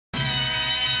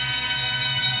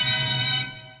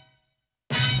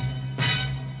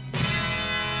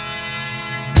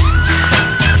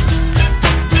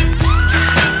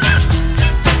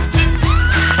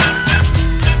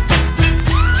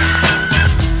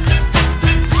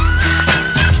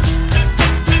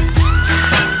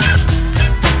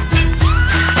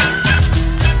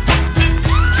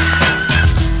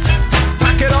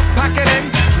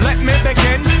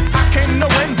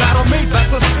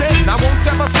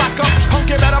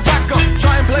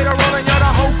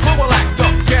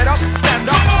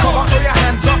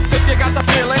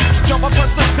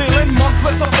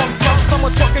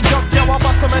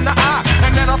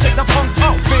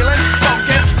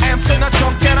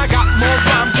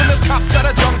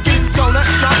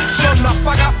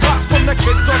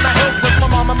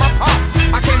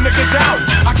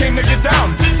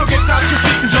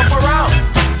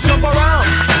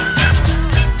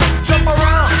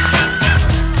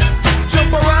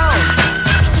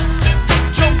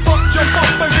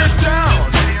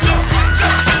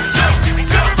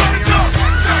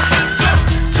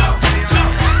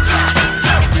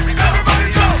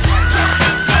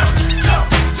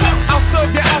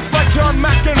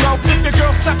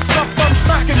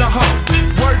in the home.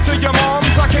 Word to your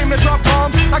moms, I came to drop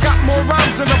bombs. I got more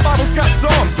rhymes than the Bible's got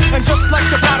psalms. And just like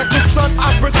the prodigal son,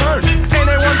 I've returned.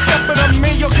 Anyone stepping on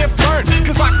me, you'll get burned.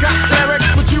 Cause I got lyrics,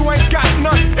 but you ain't got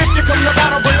none. If you come to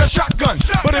battle, bring a shotgun.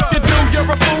 But if you do,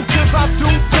 you're a fool, cause I do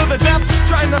to the death.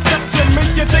 Trying to step to me,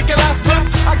 you take your last breath.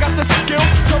 I got the skill,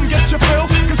 come get your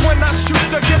fill. Cause when I shoot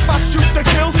the gift, I shoot the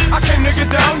kill. I came to get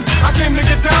down, I came to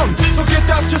get down. So get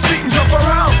out your seat and jump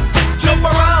around. Jump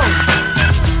around.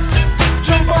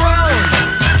 Jump around.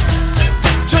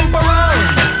 Jump around.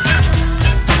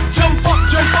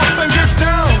 Jump up and get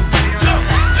down. Jump,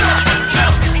 jump,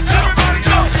 jump, jump, jump,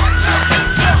 jump, jump, jump,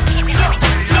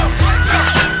 jump, jump, jump,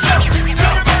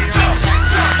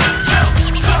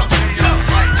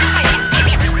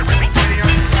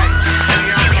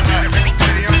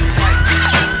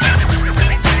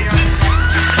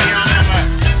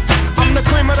 I'm the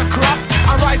cream of the crop,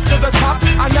 I rise to the top.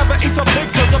 I never eat a pig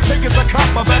cause a pig is a cop.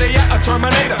 Or better yet, a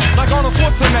Terminator, like Arnold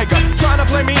Schwarzenegger. Trying to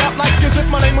play me out like as if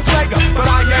my name was Sega. But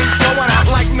I ain't going out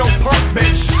like no punk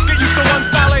bitch. Get used to one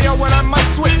style of yo when I might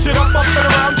switch it up and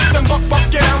around. Then buck,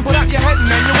 get down, put out your head and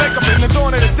then you wake up in the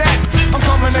dawn of the dead. I'm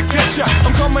coming to get ya,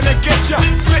 I'm coming to get ya.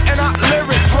 Spitting out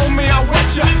lyrics, homie, I want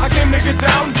ya. I came to get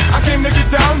down, I came to get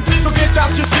down. So get out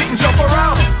your seat and jump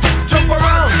around. Jump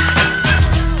around.